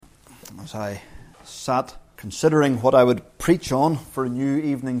As I sat considering what I would preach on for a new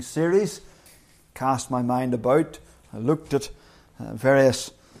evening series, cast my mind about, I looked at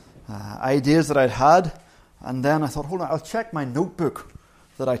various ideas that I'd had, and then I thought, hold on, I'll check my notebook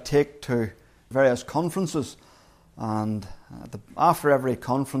that I take to various conferences. And after every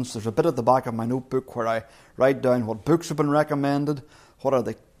conference, there's a bit at the back of my notebook where I write down what books have been recommended, what are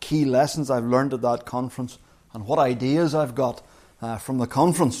the key lessons I've learned at that conference, and what ideas I've got from the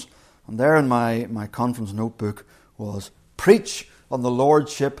conference. And there in my conference notebook was preach on the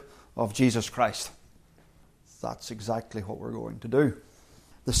Lordship of Jesus Christ. That's exactly what we're going to do.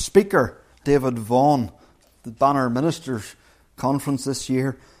 The speaker, David Vaughan, the Banner Ministers Conference this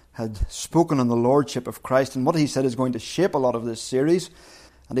year, had spoken on the Lordship of Christ, and what he said is going to shape a lot of this series.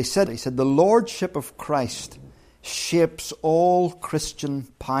 And he said, the Lordship of Christ shapes all Christian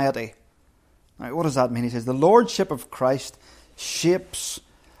piety. Now, what does that mean? He says, the Lordship of Christ shapes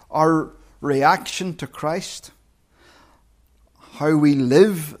our reaction to Christ, how we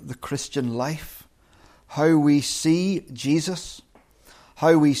live the Christian life, how we see Jesus,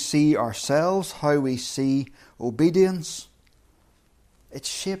 how we see ourselves, how we see obedience. It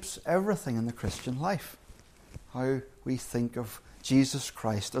shapes everything in the Christian life, how we think of Jesus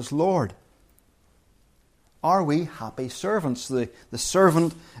Christ as Lord. Are we happy servants? The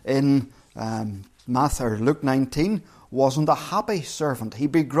servant in Luke 19 wasn't a happy servant. He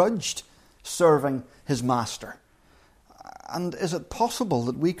begrudged serving his master. And is it possible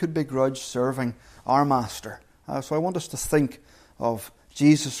that we could begrudge serving our master? So I want us to think of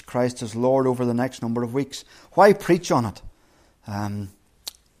Jesus Christ as Lord over the next number of weeks. Why preach on it?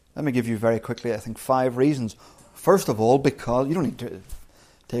 Let me give you very quickly, I think, 5 reasons. First of all, because you don't need to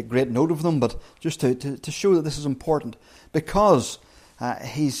take great note of them, but just to show that this is important. Because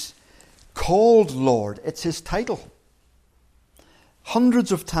he's called Lord. It's his title.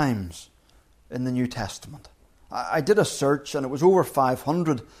 Hundreds of times in the New Testament. I did a search and it was over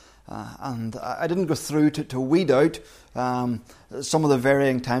 500, and I didn't go through to weed out some of the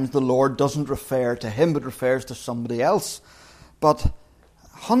varying times the Lord doesn't refer to him but refers to somebody else. But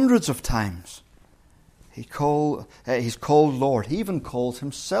hundreds of times he's called Lord. He even calls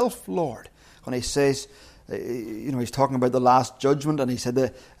himself Lord. When he says, he's talking about the last judgment, and he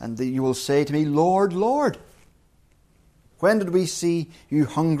said, you will say to me, Lord, Lord. When did we see you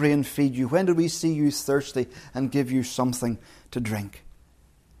hungry and feed you? When did we see you thirsty and give you something to drink?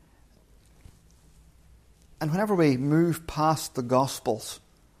 And whenever we move past the Gospels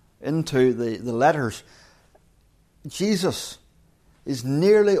into the letters, Jesus is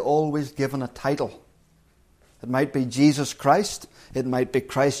nearly always given a title. It might be Jesus Christ. It might be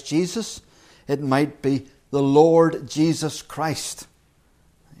Christ Jesus. It might be the Lord Jesus Christ.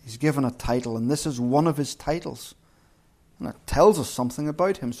 He's given a title, and this is one of his titles. And it tells us something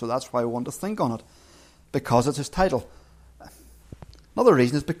about him, so that's why I want to think on it. Because it's his title. Another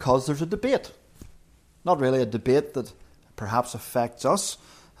reason is because there's a debate. Not really a debate that perhaps affects us,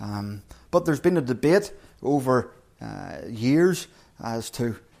 but there's been a debate over years as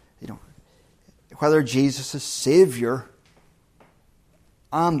to whether Jesus is Saviour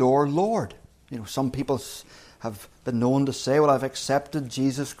and or Lord. Some people have been known to say, well, I've accepted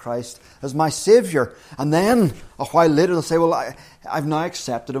Jesus Christ as my Saviour. And then, a while later, they'll say, well, I've now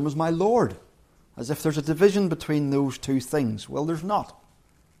accepted him as my Lord. As if there's a division between those two things. Well, there's not.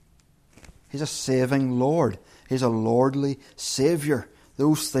 He's a saving Lord. He's a lordly Saviour.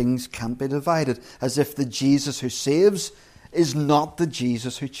 Those things can't be divided. As if the Jesus who saves is not the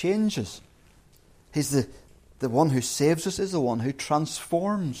Jesus who changes. He's the one who saves us is the one who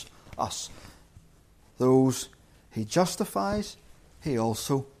transforms us. Those he justifies, he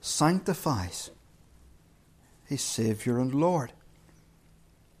also sanctifies. He's Saviour and Lord.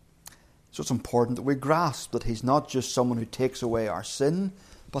 So it's important that we grasp that he's not just someone who takes away our sin,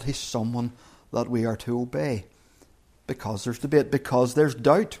 but he's someone that we are to obey. Because there's debate, because there's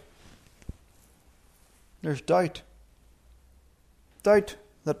doubt. There's doubt. Doubt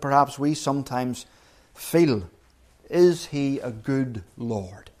that perhaps we sometimes feel. Is he a good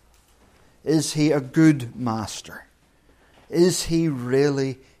Lord? Is he a good master? Is he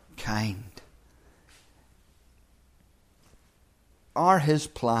really kind? Are his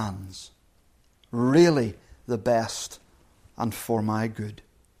plans really the best and for my good?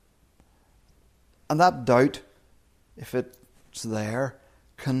 And that doubt, if it's there,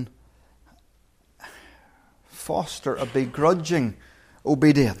 can foster a begrudging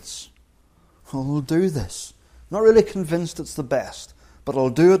obedience. I'll do this. Not really convinced it's the best, but I'll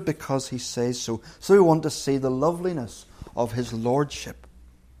do it because he says so. So we want to see the loveliness of his lordship,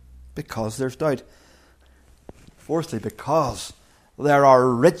 because there's doubt. Fourthly, because there are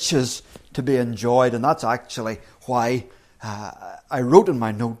riches to be enjoyed, and that's actually why I wrote in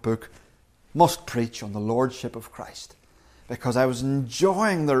my notebook, must preach on the Lordship of Christ. Because I was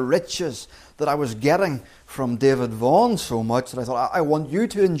enjoying the riches that I was getting from David Vaughan so much that I thought, I want you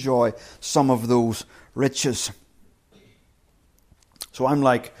to enjoy some of those riches. So I'm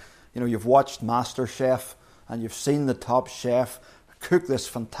like, you've watched MasterChef and you've seen the top chef cook this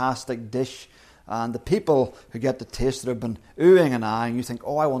fantastic dish, and the people who get to taste it have been oohing and eyeing. You think,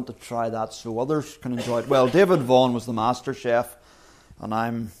 I want to try that so others can enjoy it. Well, David Vaughan was the master chef, and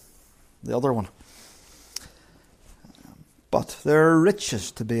I'm the other one. But there are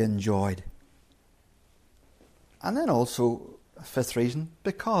riches to be enjoyed. And then also, a fifth reason,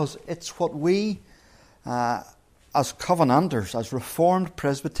 because it's what we, as Covenanters, as Reformed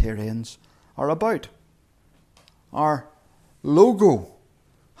Presbyterians, are about. Our logo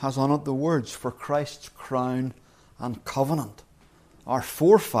has on it the words, for Christ's crown and covenant. Our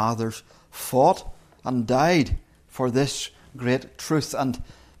forefathers fought and died for this great truth. And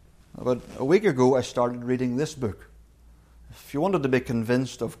about a week ago I started reading this book. If you wanted to be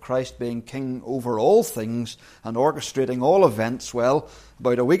convinced of Christ being king over all things and orchestrating all events, well,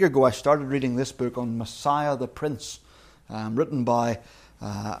 about a week ago I started reading this book on Messiah the Prince, written by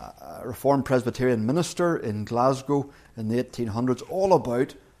a Reformed Presbyterian minister in Glasgow in the 1800s, all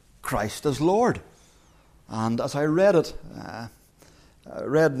about Christ as Lord. And as I read it, I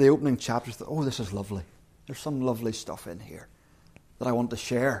read the opening chapters, thought, this is lovely. There's some lovely stuff in here that I want to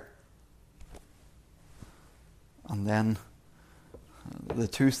share. And then the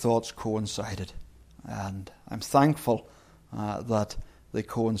two thoughts coincided. And I'm thankful that they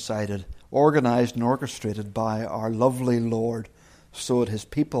coincided, organised and orchestrated by our lovely Lord, so that his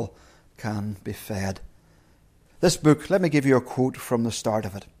people can be fed. This book, let me give you a quote from the start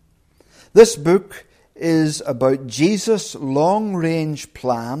of it. This book is about Jesus' long-range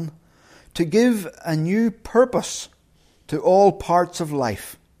plan to give a new purpose to all parts of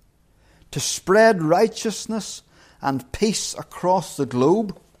life, to spread righteousness and peace across the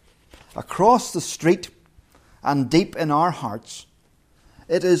globe, across the street, and deep in our hearts.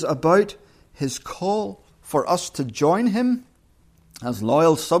 It is about his call for us to join him as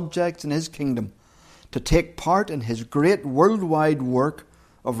loyal subjects in his kingdom, to take part in his great worldwide work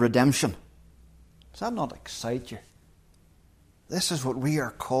of redemption. Does that not excite you? This is what we are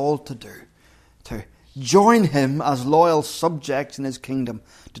called to do, to join him as loyal subjects in his kingdom,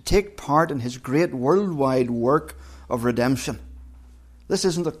 to take part in his great worldwide work of redemption. This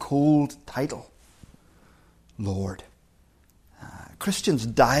isn't a cold title, Lord. Christians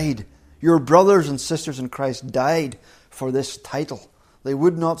died. Your brothers and sisters in Christ died for this title. They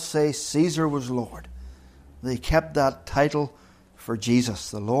would not say Caesar was Lord. They kept that title for Jesus,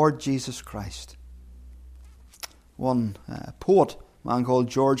 the Lord Jesus Christ. One poet, a man called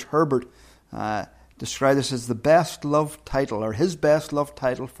George Herbert, described this as the best loved title, or his best loved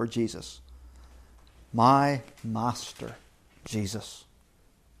title for Jesus. My Master, Jesus.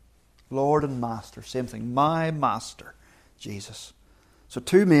 Lord and Master, same thing. My Master, Jesus. So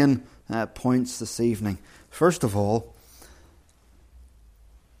two main points this evening. First of all,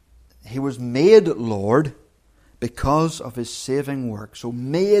 he was made Lord because of his saving work. So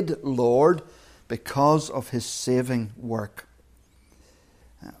made Lord because of his saving work.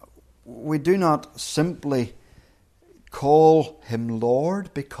 We do not simply call him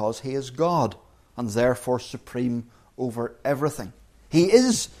Lord because he is God and therefore supreme over everything. He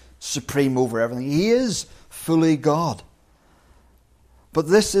is supreme over everything. He is fully God. But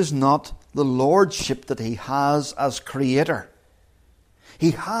this is not the lordship that he has as creator.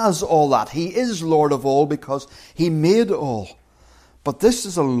 He has all that. He is Lord of all because he made all. But this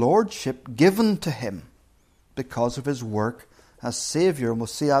is a lordship given to him because of his work as Saviour. And we'll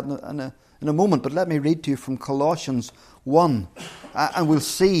see that in a moment. But let me read to you from Colossians 1. And we'll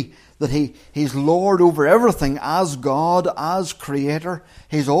see that he's Lord over everything as God, as Creator.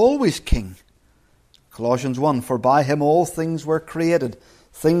 He's always King. Colossians 1, for by him all things were created,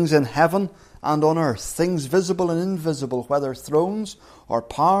 things in heaven and on earth, things visible and invisible, whether thrones or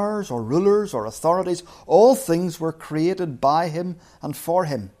powers or rulers or authorities, all things were created by him and for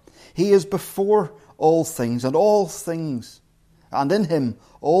him. He is before all things, and in him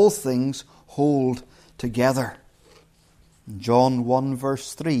all things hold together. John 1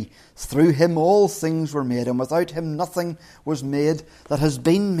 verse 3, through him all things were made, and without him nothing was made that has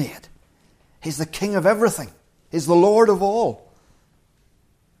been made. He's the King of everything. He's the Lord of all.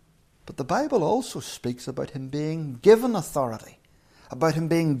 But the Bible also speaks about him being given authority, about him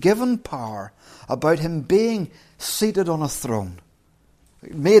being given power, about him being seated on a throne,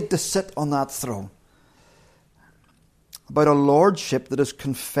 made to sit on that throne, about a lordship that is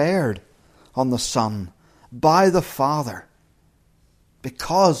conferred on the Son by the Father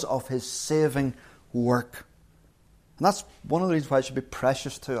because of his saving work. And that's one of the reasons why it should be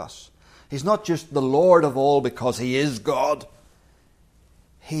precious to us. He's not just the Lord of all because he is God.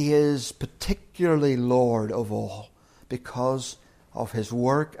 He is particularly Lord of all because of his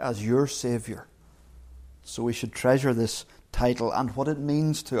work as your Saviour. So we should treasure this title and what it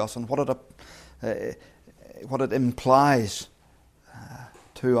means to us and what it implies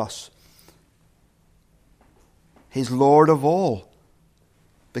to us. He's Lord of all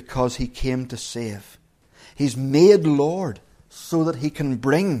because he came to save. He's made Lord so that he can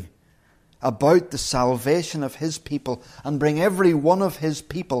bring about the salvation of his people and bring every one of his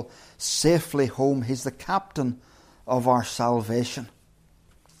people safely home. He's the captain of our salvation.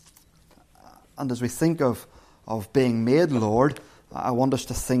 And as we think of being made Lord, I want us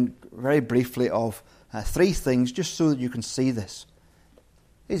to think very briefly of three things just so that you can see this.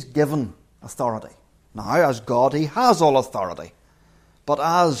 He's given authority. Now, as God, he has all authority. But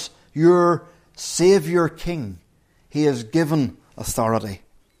as your Saviour King, he has given authority.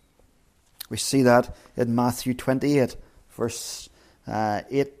 We see that in Matthew 28, verse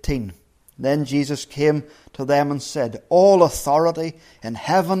 18. Then Jesus came to them and said, "All authority in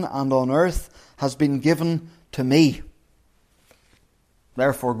heaven and on earth has been given to me.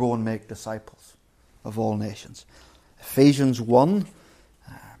 Therefore go and make disciples of all nations." Ephesians 1,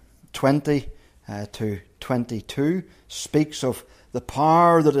 20 to 22 speaks of the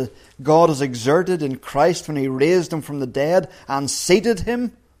power that God has exerted in Christ when he raised him from the dead and seated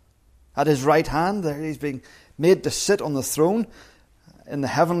him at his right hand. There he's being made to sit on the throne in the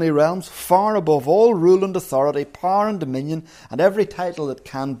heavenly realms, far above all rule and authority, power and dominion, and every title that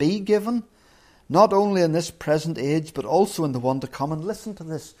can be given, not only in this present age, but also in the one to come. And listen to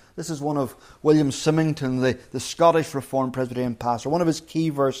this. This is one of William Symington, the Scottish Reformed Presbyterian pastor, one of his key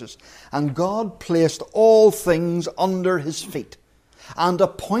verses. "And God placed all things under his feet and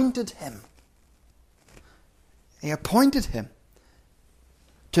appointed him." He appointed him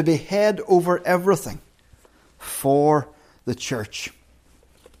to be head over everything for the church.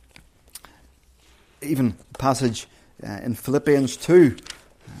 Even the passage in Philippians 2.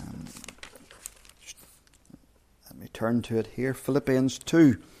 Let me turn to it here. Philippians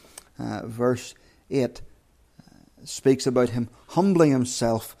 2, verse 8, speaks about him humbling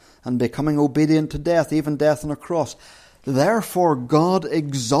himself and becoming obedient to death, even death on a cross. Therefore God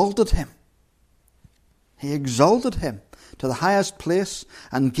exalted him. He exalted him to the highest place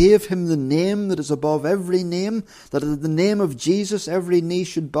and gave him the name that is above every name, that at the name of Jesus every knee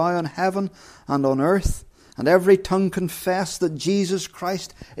should bow in heaven and on earth, and every tongue confess that Jesus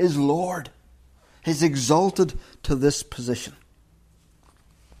Christ is Lord. He's exalted to this position.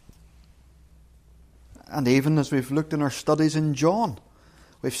 And even as we've looked in our studies in John,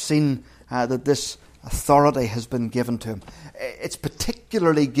 we've seen that this authority has been given to him. It's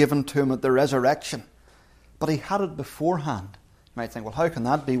particularly given to him at the resurrection. But he had it beforehand. You might think, well, how can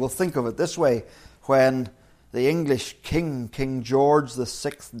that be? Well, think of it this way. When the English king, King George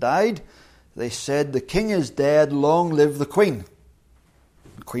VI, died, they said, "The king is dead, long live the queen."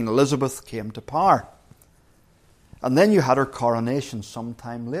 Queen Elizabeth came to power. And then you had her coronation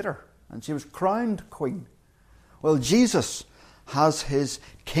sometime later, and she was crowned queen. Well, Jesus has his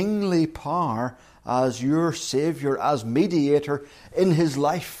kingly power as your Saviour, as mediator in his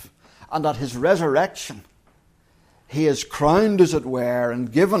life. And at his resurrection, he is crowned, as it were,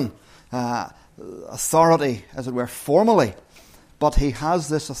 and given authority, as it were, formally. But he has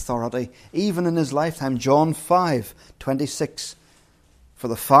this authority even in his lifetime. John 5:26. "For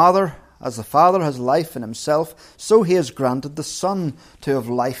the Father, as the Father has life in himself, so he has granted the Son to have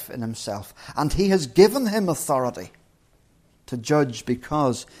life in himself. And he has given him authority to judge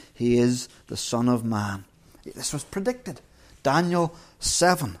because he is the Son of Man." This was predicted. Daniel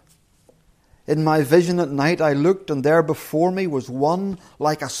 7. "In my vision at night I looked, and there before me was one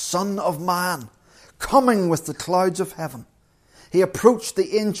like a son of man, coming with the clouds of heaven. He approached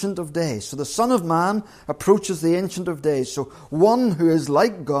the Ancient of Days." So the Son of Man approaches the Ancient of Days. So one who is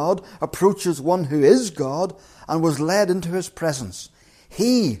like God approaches one who is God and was led into his presence.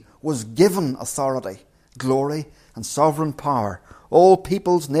 He was given authority, glory, and sovereign power. All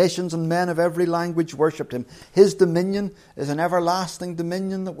peoples, nations, and men of every language worshipped him. His dominion is an everlasting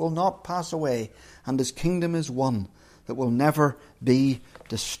dominion that will not pass away, and his kingdom is one that will never be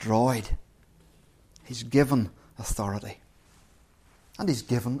destroyed. He's given authority. And he's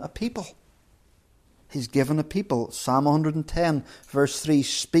given a people. He's given a people. Psalm 110, verse 3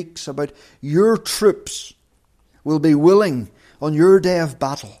 speaks about your troops will be willing on your day of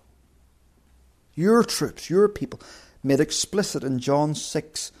battle. Your troops, your people, made explicit in John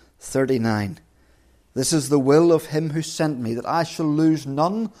 6, 39. This is the will of him who sent me, that I shall lose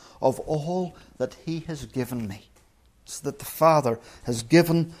none of all that he has given me, so that the Father has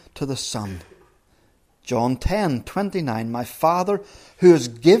given to the Son. John 10:29. My Father who has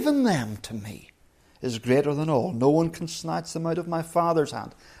given them to me is greater than all. No one can snatch them out of my Father's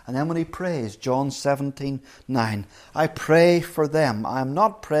hand. And then when he prays, John 17:9. I pray for them. I am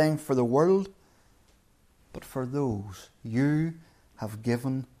not praying for the world, but for those you have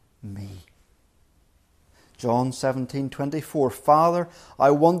given me. John 17:24. Father, I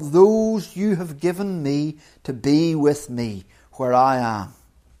want those you have given me to be with me where I am.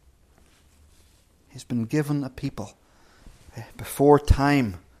 He's been given a people. Before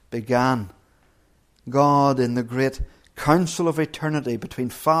time began, God, in the great council of eternity between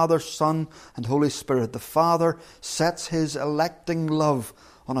Father, Son, and Holy Spirit, the Father sets his electing love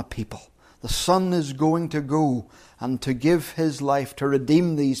on a people. The Son is going to go and to give his life to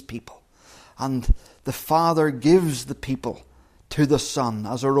redeem these people. And the Father gives the people to the Son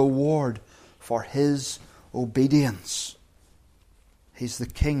as a reward for his obedience. He's the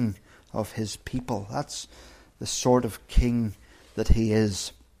King of his people. That's the sort of king that he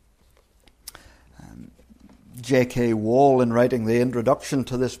is. J.K. Wall, in writing the introduction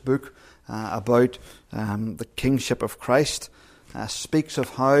to this book about the kingship of Christ, speaks of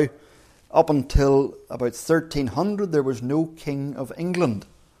how up until about 1300 there was no king of England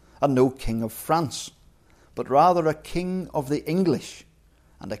and no king of France, but rather a king of the English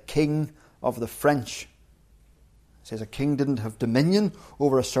and a king of the French. It says a king didn't have dominion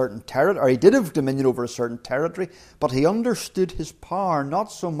over a certain territory, or he did have dominion over a certain territory, but he understood his power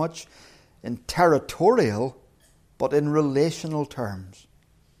not so much in territorial, but in relational terms.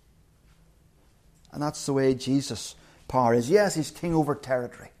 And that's the way Jesus' power is. Yes, he's king over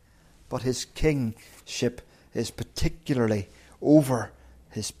territory, but his kingship is particularly over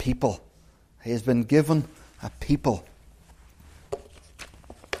his people. He has been given a people.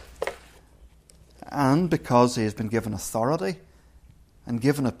 And because he has been given authority and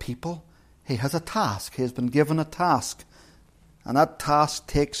given a people, he has a task. He has been given a task. And that task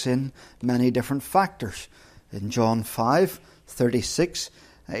takes in many different factors. In John 5:36,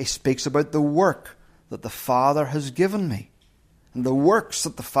 he speaks about the work that the Father has given me, and the works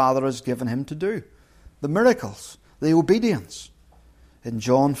that the Father has given him to do, the miracles, the obedience. In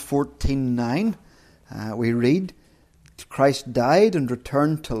John 14:9, we read, Christ died and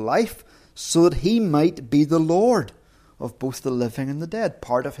returned to life so that he might be the Lord of both the living and the dead.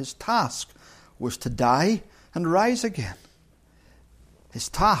 Part of his task was to die and rise again. His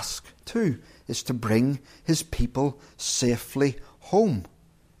task, too, is to bring his people safely home.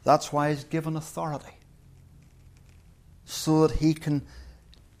 That's why he's given authority. So that he can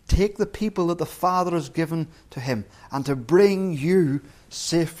take the people that the Father has given to him and to bring you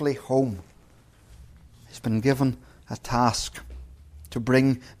safely home. He's been given a task to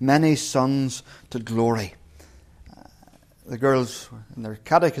bring many sons to glory. The girls in their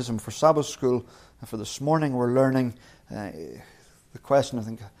catechism for Sabbath school for this morning were learning the question, I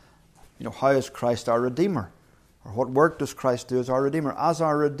think, how is Christ our Redeemer? Or what work does Christ do as our Redeemer? As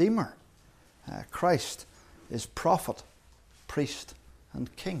our Redeemer, Christ is prophet, priest,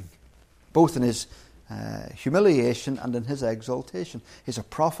 and king, both in his humiliation and in his exaltation. He's a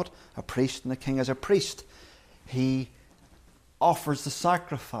prophet, a priest, and a king. As a priest, he offers the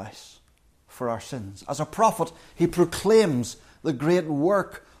sacrifice for our sins. As a prophet, he proclaims the great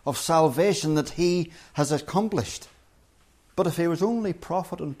work of salvation that he has accomplished. But if he was only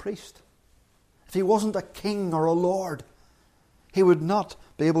prophet and priest, if he wasn't a king or a lord, he would not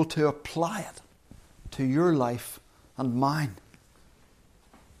be able to apply it to your life and mine.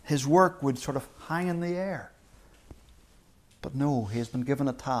 His work would sort of hang in the air. But no, he has been given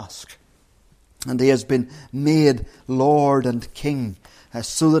a task. And he has been made Lord and King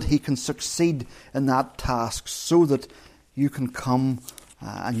so that he can succeed in that task, so that you can come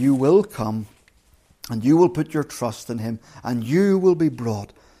and you will come and you will put your trust in him and you will be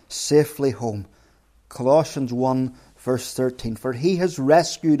brought safely home. Colossians 1 verse 13. For he has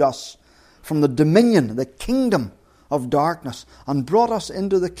rescued us from the dominion, the kingdom of darkness, and brought us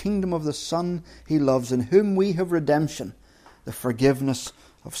into the kingdom of the Son he loves, in whom we have redemption, the forgiveness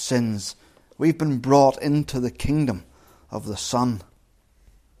of sins. We've been brought into the kingdom of the Son.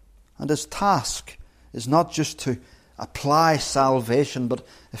 And his task is not just to apply salvation, but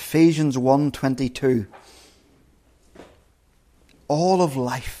Ephesians 1:22. All of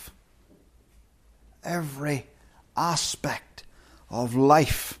life, every aspect of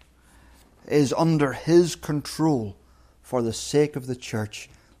life is under his control for the sake of the church.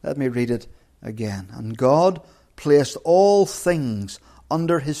 Let me read it again. And God placed all things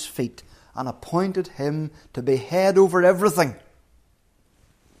under his feet and appointed him to be head over everything.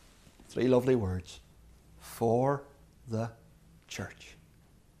 3 lovely words. For the church.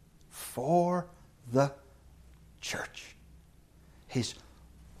 For the church. He's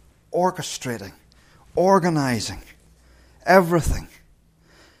orchestrating, organising everything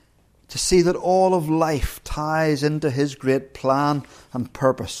to see that all of life ties into his great plan and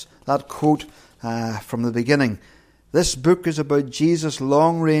purpose. That quote from the beginning. This book is about Jesus'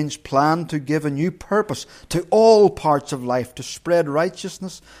 long-range plan to give a new purpose to all parts of life, to spread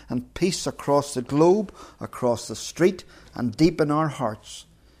righteousness and peace across the globe, across the street, and deep in our hearts.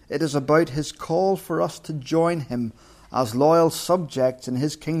 It is about his call for us to join him as loyal subjects in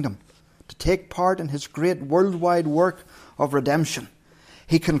his kingdom, to take part in his great worldwide work of redemption.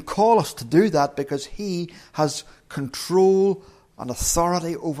 He can call us to do that because he has control and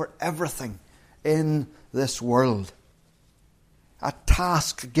authority over everything in this world. A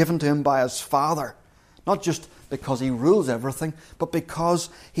task given to him by his Father, not just because he rules everything, but because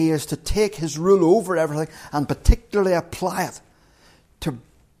he is to take his rule over everything and particularly apply it to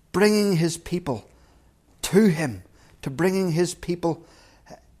bringing his people to him, to bringing his people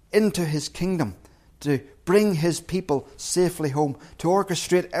into his kingdom, to bring his people safely home, to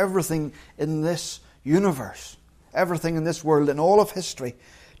orchestrate everything in this universe, everything in this world, in all of history,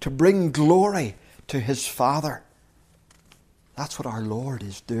 to bring glory to his Father. That's what our Lord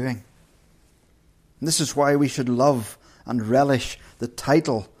is doing. And this is why we should love and relish the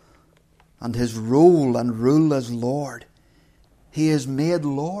title and his role and rule as Lord. He is made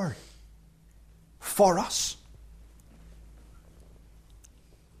Lord for us.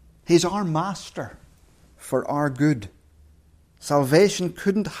 He's our master for our good. Salvation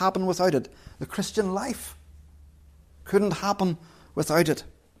couldn't happen without it. The Christian life couldn't happen without it.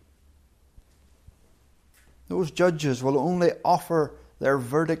 Those judges will only offer their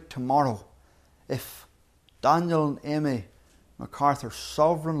verdict tomorrow if Daniel and Amy MacArthur's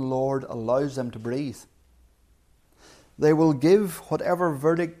sovereign Lord allows them to breathe. They will give whatever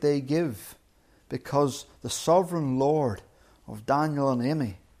verdict they give because the sovereign Lord of Daniel and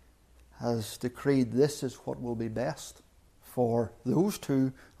Amy has decreed this is what will be best for those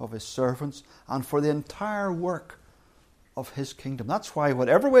two of his servants and for the entire work of his kingdom. That's why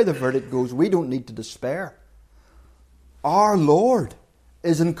whatever way the verdict goes, we don't need to despair. Our Lord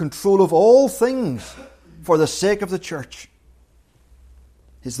is in control of all things for the sake of the church.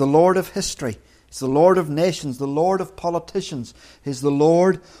 He's the Lord of history. He's the Lord of nations, the Lord of politicians. He's the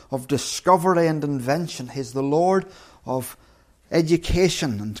Lord of discovery and invention. He's the Lord of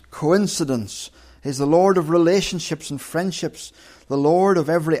education and coincidence. He's the Lord of relationships and friendships, the Lord of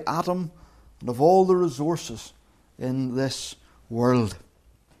every atom and of all the resources in this world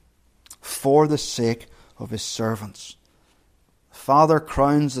for the sake of his servants. The Father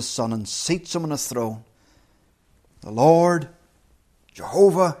crowns the Son and seats him on a throne. The Lord,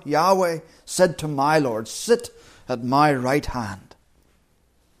 Jehovah, Yahweh, said to my Lord, sit at my right hand.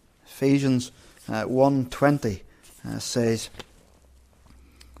 Ephesians 1:20 says,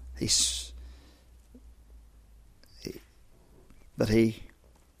 that he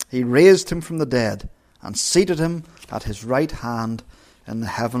raised him from the dead and seated him at his right hand in the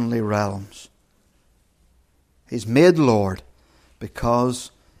heavenly realms. He's made Lord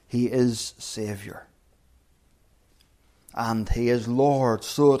because he is Saviour. And he is Lord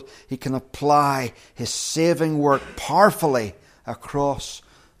so that he can apply his saving work powerfully across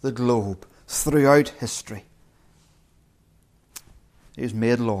the globe, throughout history. He is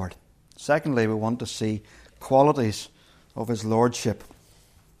made Lord. Secondly, we want to see qualities of his lordship.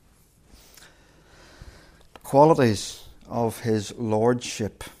 Qualities of his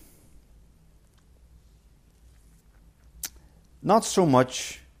lordship. Not so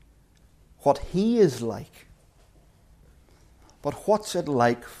much what he is like, but what's it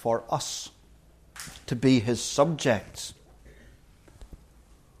like for us to be his subjects.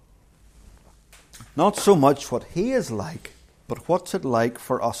 Not so much what he is like, but what's it like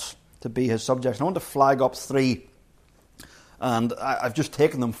for us to be his subjects. And I want to flag up 3, and I've just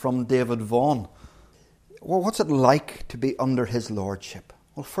taken them from David Vaughan. Well, what's it like to be under his lordship?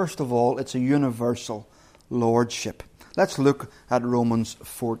 Well, first of all, it's a universal lordship. Let's look at Romans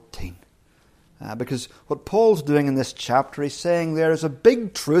 14. Because what Paul's doing in this chapter, he's saying there is a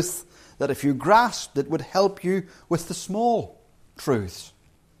big truth that if you grasped it would help you with the small truths.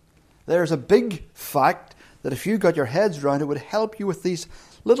 There's a big fact that if you got your heads around it would help you with these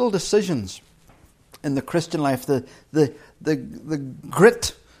little decisions in the Christian life, the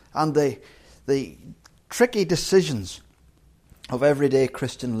grit and the tricky decisions of everyday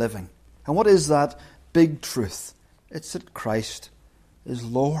Christian living. And what is that big truth? It's that Christ is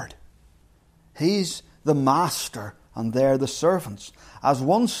Lord. He's the master and they're the servants. As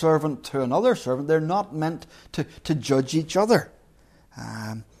one servant to another servant, they're not meant to judge each other.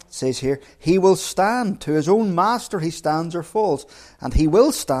 It says here, he will stand. To his own master he stands or falls. And he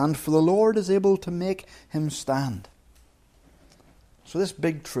will stand, for the Lord is able to make him stand. So this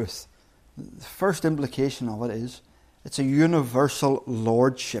big truth, the first implication of it is, it's a universal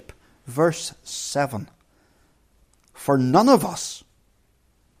lordship. Verse 7. For none of us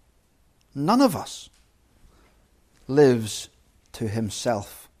lives to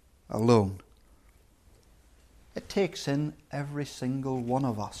himself alone. It takes in every single one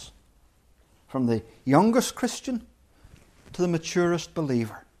of us, from the youngest Christian to the maturest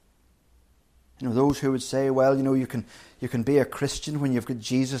believer. You know, those who would say, well, you know, you can be a Christian when you've got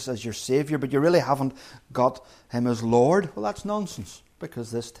Jesus as your Saviour, but you really haven't got him as Lord. Well, that's nonsense,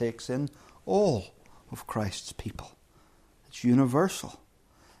 because this takes in all of Christ's people. It's universal.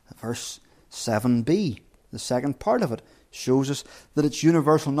 Verse 7b, the second part of it, shows us that it's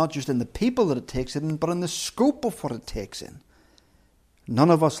universal not just in the people that it takes in, but in the scope of what it takes in.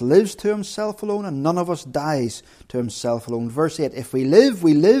 None of us lives to himself alone, and none of us dies to himself alone. Verse 8, if we live,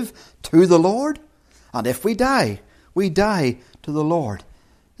 we live to the Lord, and if we die to the Lord.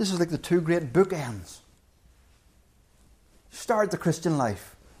 This is like the two great bookends. You start the Christian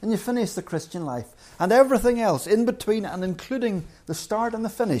life, and you finish the Christian life, and everything else in between and including the start and the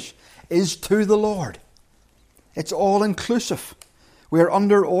finish is to the Lord. It's all inclusive. We are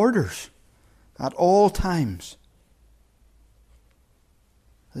under orders at all times.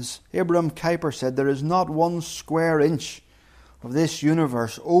 As Abraham Kuyper said, there is not one square inch of this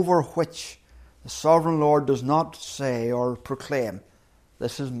universe over which the sovereign Lord does not say or proclaim,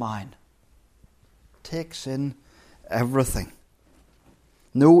 this is mine. Takes in everything.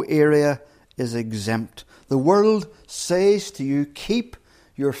 No area is exempt. The world says to you, keep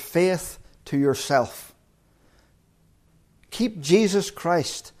your faith to yourself. Keep Jesus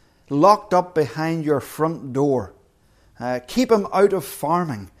Christ locked up behind your front door. Keep him out of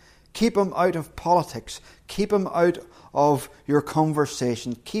farming. Keep him out of politics. Keep him out of your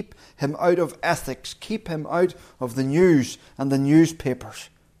conversation. Keep him out of ethics. Keep him out of the news and the newspapers.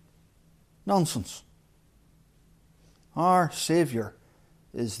 Nonsense. Our Saviour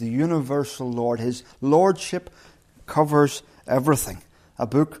is the universal Lord. His lordship covers everything. A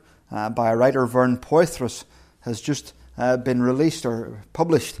book by a writer, Vern Poythress, has just been released or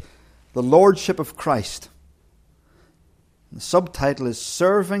published, The Lordship of Christ. The subtitle is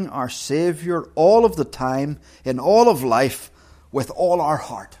Serving Our Saviour All of the Time, in all of life, with all our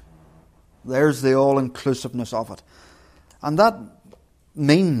heart. There's the all-inclusiveness of it. And that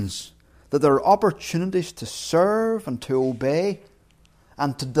means that there are opportunities to serve and to obey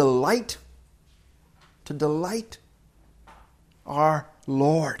and to delight our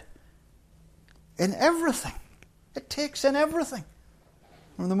Lord in everything. It takes in everything.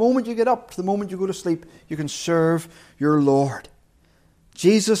 From the moment you get up to the moment you go to sleep, you can serve your Lord.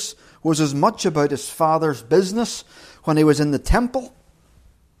 Jesus was as much about his Father's business when he was in the temple,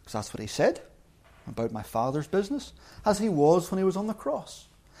 because that's what he said, about my Father's business, as he was when he was on the cross.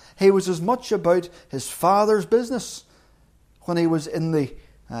 He was as much about his Father's business when he was in the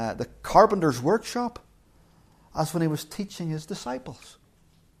carpenter's workshop as when he was teaching his disciples.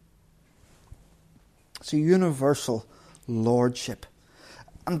 It's a universal lordship.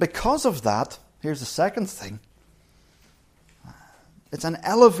 And because of that, here's the second thing. It's an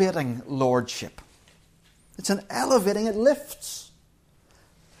elevating lordship. It's an elevating, it lifts.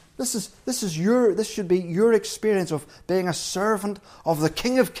 This should be your experience of being a servant of the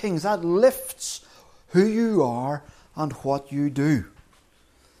King of Kings. That lifts who you are and what you do.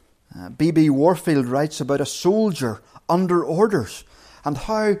 B.B. Warfield writes about a soldier under orders, and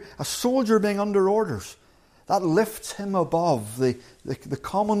how a soldier being under orders, that lifts him above the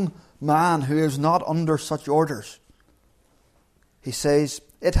common man who is not under such orders. He says,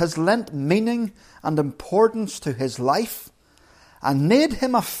 it has lent meaning and importance to his life and made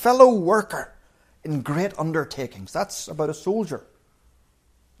him a fellow worker in great undertakings. That's about a soldier.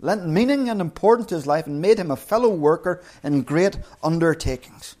 Lent meaning and importance to his life and made him a fellow worker in great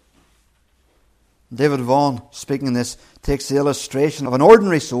undertakings. David Vaughan, speaking in this, takes the illustration of an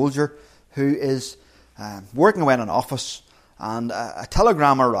ordinary soldier who is working away in an office, and a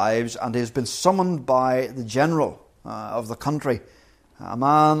telegram arrives, and he has been summoned by the general of the country, a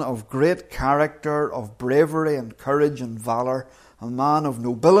man of great character, of bravery and courage and valour, a man of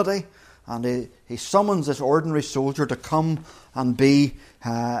nobility, and he summons this ordinary soldier to come and be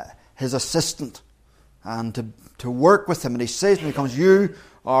his assistant and to work with him. And he says when he comes, you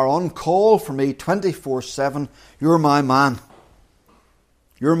are on call for me 24/7, you're my man.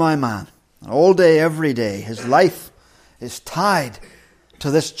 You're my man. And all day, every day, his life is tied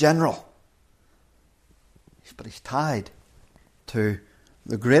to this general. But he's tied to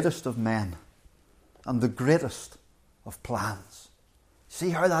the greatest of men and the greatest of plans. See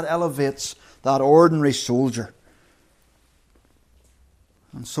how that elevates that ordinary soldier.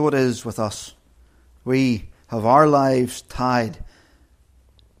 And so it is with us. We have our lives tied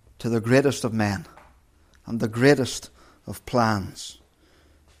to the greatest of men and the greatest of plans.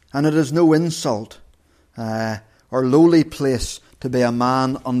 And it is no insult or lowly place to be a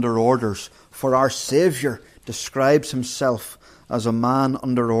man under orders, for our Saviour describes himself as a man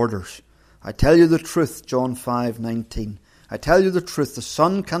under orders. I tell you the truth, John 5:19. I tell you the truth, the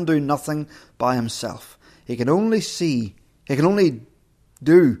Son can do nothing by himself. He can only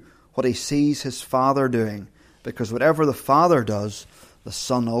do what he sees his Father doing, because whatever the Father does, the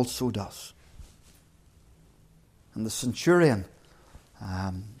Son also does. And the centurion,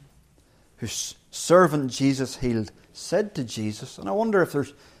 whose servant Jesus healed, said to Jesus, and I wonder if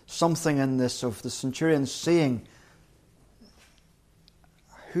there's something in this of the centurion seeing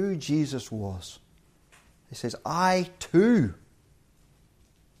who Jesus was. He says, I too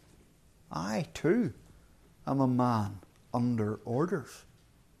am a man under orders.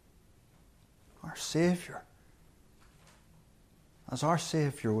 Our Saviour, as our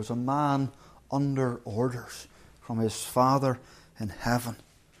Saviour was a man under orders from his Father in heaven.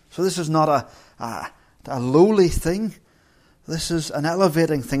 So this is not a lowly thing. This is an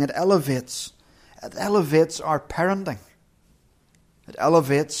elevating thing. It elevates our parenting. It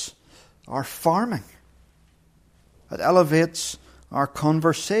elevates our farming. It elevates our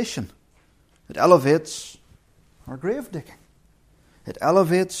conversation. It elevates our grave digging. It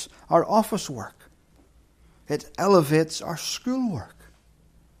elevates our office work. It elevates our schoolwork.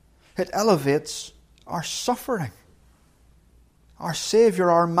 It elevates our suffering. Our Saviour,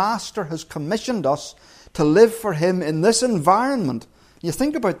 our Master, has commissioned us to live for him in this environment. You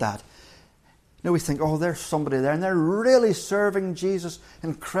think about that. We think, oh, there's somebody there and they're really serving Jesus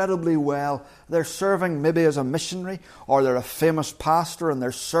incredibly well. They're serving maybe as a missionary, or they're a famous pastor and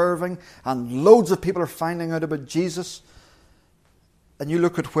they're serving and loads of people are finding out about Jesus. And you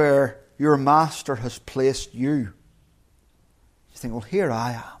look at where your Master has placed you. You think, well, here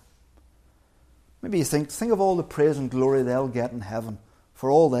I am. Maybe you think of all the praise and glory they'll get in heaven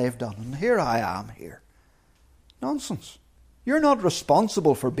for all they've done. And here I am here. Nonsense. You're not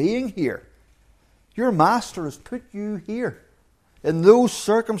responsible for being here. Your Master has put you here in those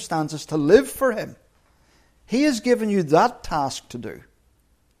circumstances to live for him. He has given you that task to do.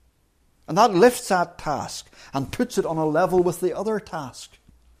 And that lifts that task and puts it on a level with the other task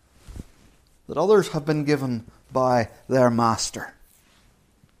that others have been given by their Master.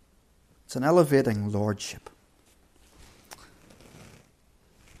 It's an elevating lordship.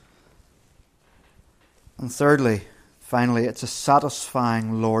 And thirdly, finally, it's a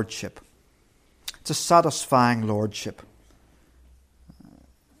satisfying lordship. It's a satisfying lordship.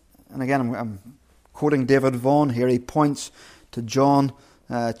 And again, I'm quoting David Vaughan here. He points to John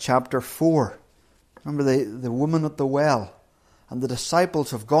chapter 4. Remember the woman at the well. And the disciples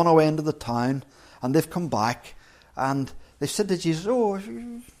have gone away into the town and they've come back and they said to Jesus, oh, have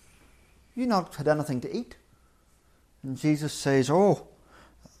you not had anything to eat? And Jesus says, oh,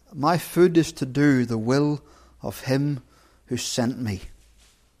 my food is to do the will of him who sent me.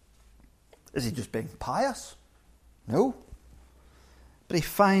 Is he just being pious? No. But he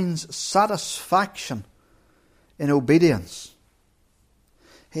finds satisfaction in obedience.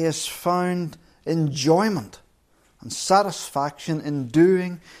 He has found enjoyment and satisfaction in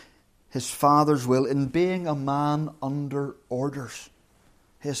doing his Father's will, in being a man under orders.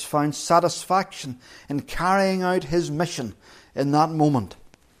 He has found satisfaction in carrying out his mission in that moment.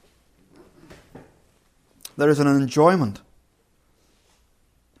 There is an enjoyment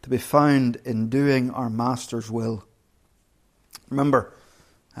to be found in doing our Master's will. Remember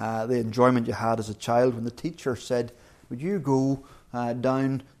the enjoyment you had as a child when the teacher said, would you go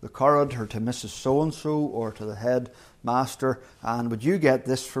down the corridor to Mrs. So-and-so or to the head master, and would you get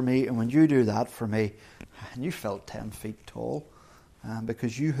this for me, and would you do that for me? And you felt 10 feet tall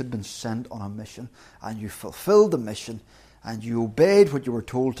because you had been sent on a mission, and you fulfilled the mission, and you obeyed what you were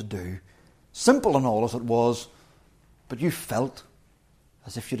told to do. Simple and all as it was, but you felt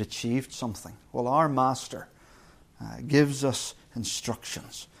as if you'd achieved something. Well, our Master gives us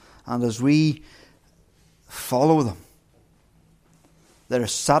instructions, and as we follow them, there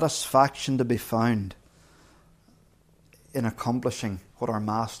is satisfaction to be found in accomplishing what our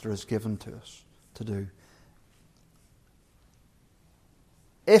Master has given to us to do.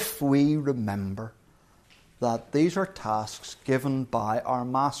 If we remember that these are tasks given by our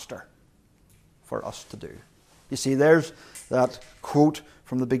Master for us to do. You see, there's that quote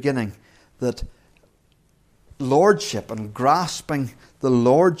from the beginning, that lordship and grasping the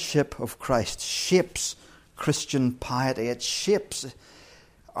lordship of Christ shapes Christian piety. It shapes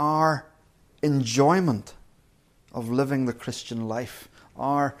our enjoyment of living the Christian life,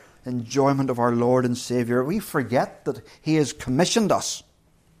 our enjoyment of our Lord and Saviour. We forget that He has commissioned us.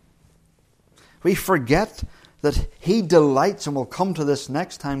 We forget that He delights, and we'll come to this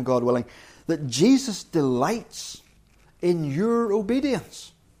next time, God willing, that Jesus delights in your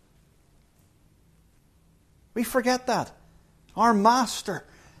obedience. We forget that. Our Master.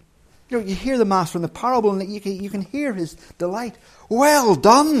 You know, you hear the Master in the parable and you can hear His delight. Well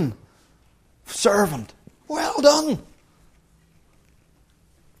done, servant. Well done.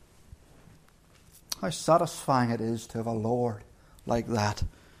 How satisfying it is to have a Lord like that.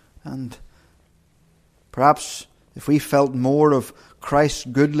 And perhaps if we felt more of Christ's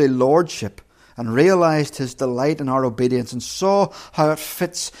goodly lordship and realized His delight in our obedience and saw how it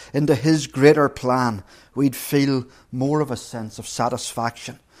fits into His greater plan, we'd feel more of a sense of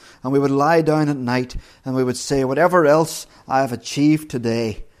satisfaction. And we would lie down at night and we would say, whatever else I have achieved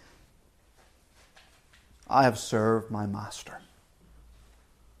today, I have served my Master.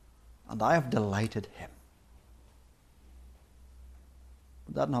 And I have delighted Him.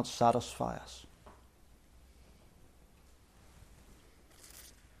 Would that not satisfy us?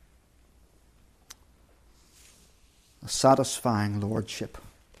 A satisfying lordship,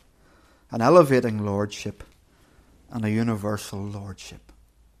 an elevating lordship, and a universal lordship.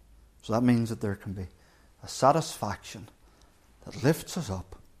 So that means that there can be a satisfaction that lifts us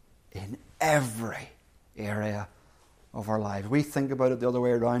up in every area of our lives. We think about it the other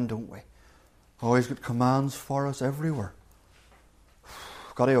way around, don't we? Oh, He's got commands for us everywhere.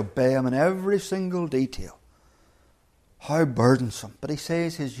 Got to obey Him in every single detail. How burdensome. But He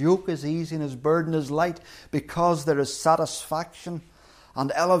says His yoke is easy and His burden is light, because there is satisfaction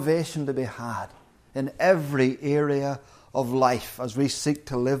and elevation to be had in every area of life as we seek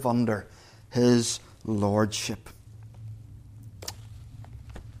to live under His lordship.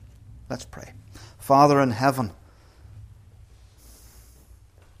 Let's pray. Father in heaven,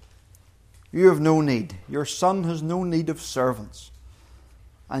 You have no need. Your Son has no need of servants.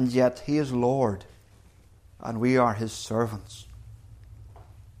 And yet He is Lord, and we are His servants.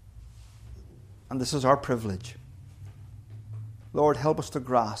 And this is our privilege. Lord, help us to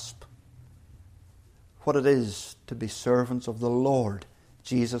grasp what it is to be servants of the Lord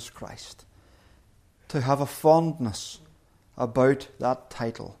Jesus Christ. To have a fondness about that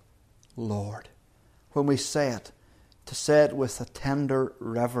title, Lord. When we say it, to say it with a tender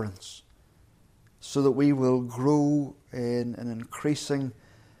reverence, so that we will grow in an increasing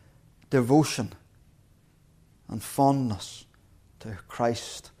devotion and fondness to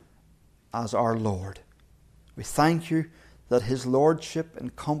Christ as our Lord. We thank You that His Lordship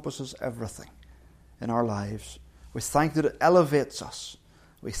encompasses everything in our lives. We thank You that it elevates us.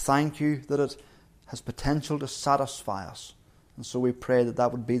 We thank You that it has potential to satisfy us. And so we pray that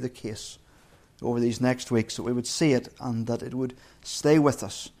that would be the case over these next weeks, that we would see it and that it would stay with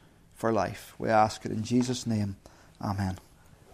us for life. We ask it in Jesus' name. Amen.